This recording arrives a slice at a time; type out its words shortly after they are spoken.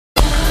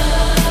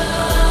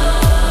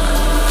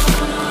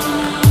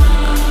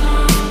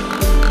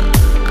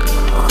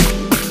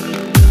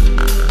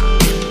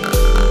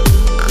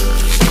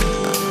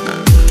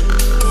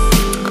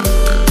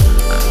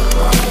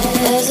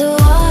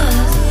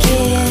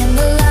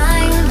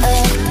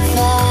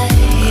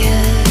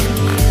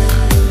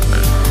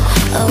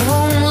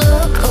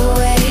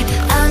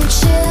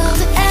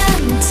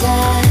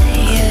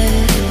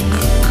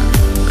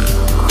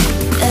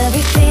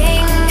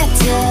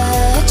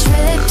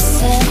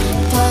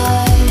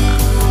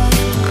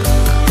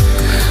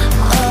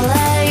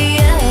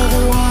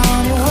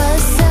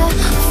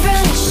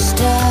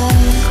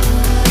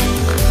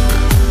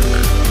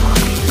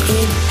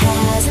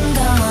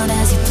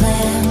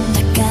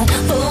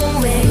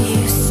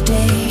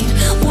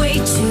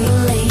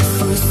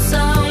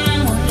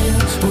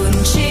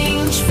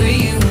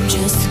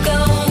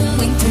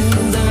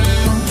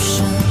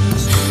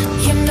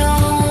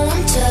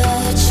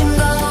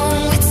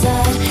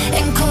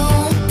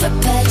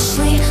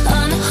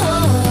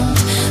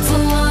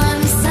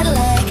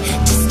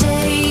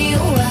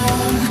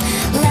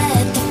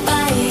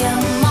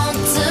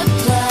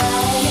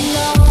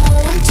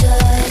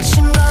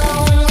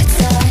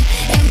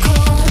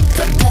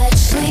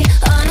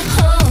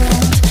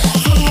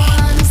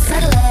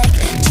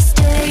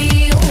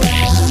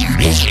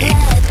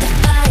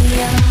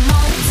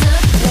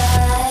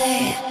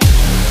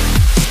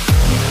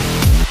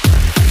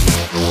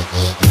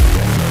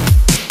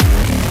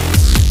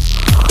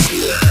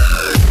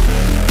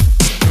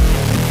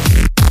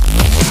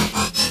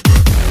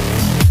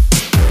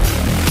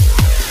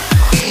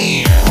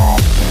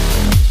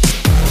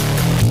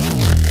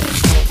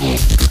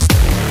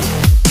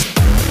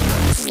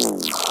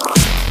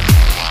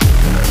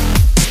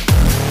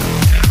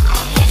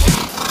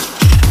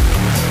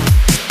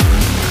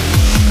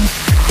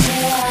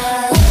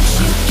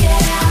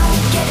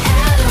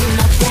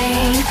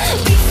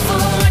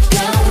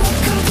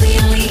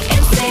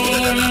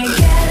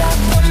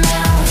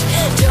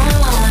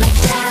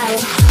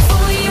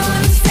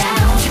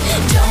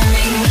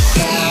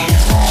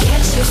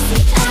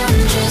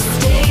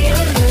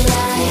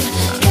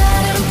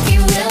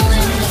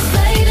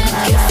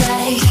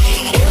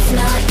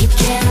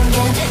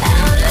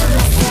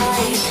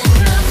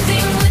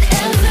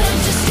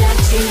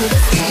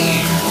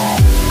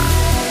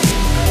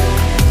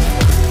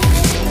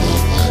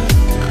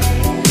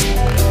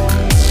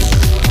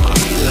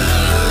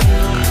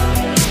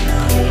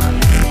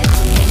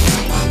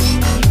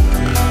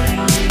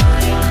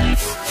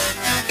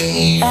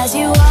As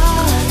you walk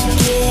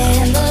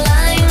in the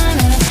line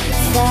of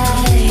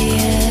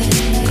fire,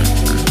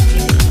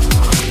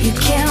 you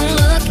can't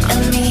look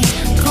at me,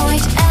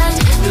 point and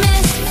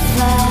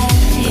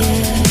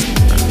misfire.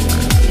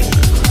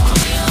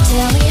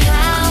 Tell me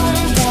how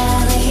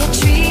badly I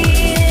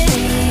treated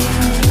you,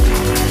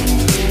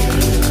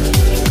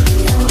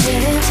 and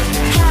didn't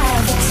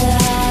have the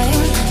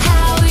time.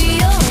 How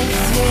you're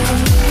through.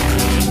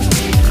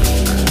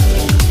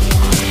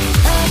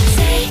 I'm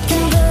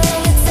taking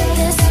bullets in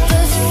this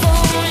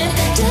performance.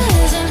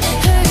 Doesn't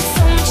hurt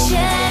so much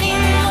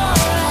anymore.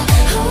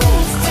 I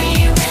hope for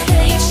you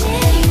that you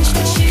change,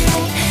 but you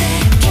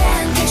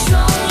can't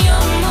control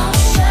your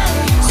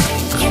emotions.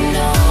 You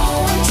know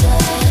I'm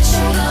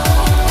touching, go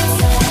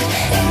inside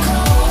and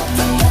cold,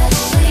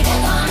 perpetually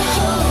on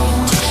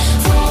hold.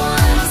 For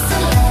once I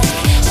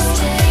like to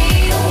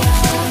stay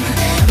around,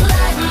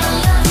 let my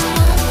love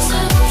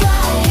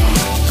multiply.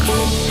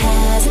 It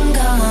hasn't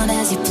gone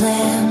as you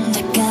planned. I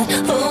got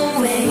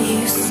away,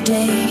 you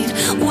stayed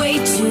way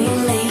too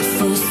late.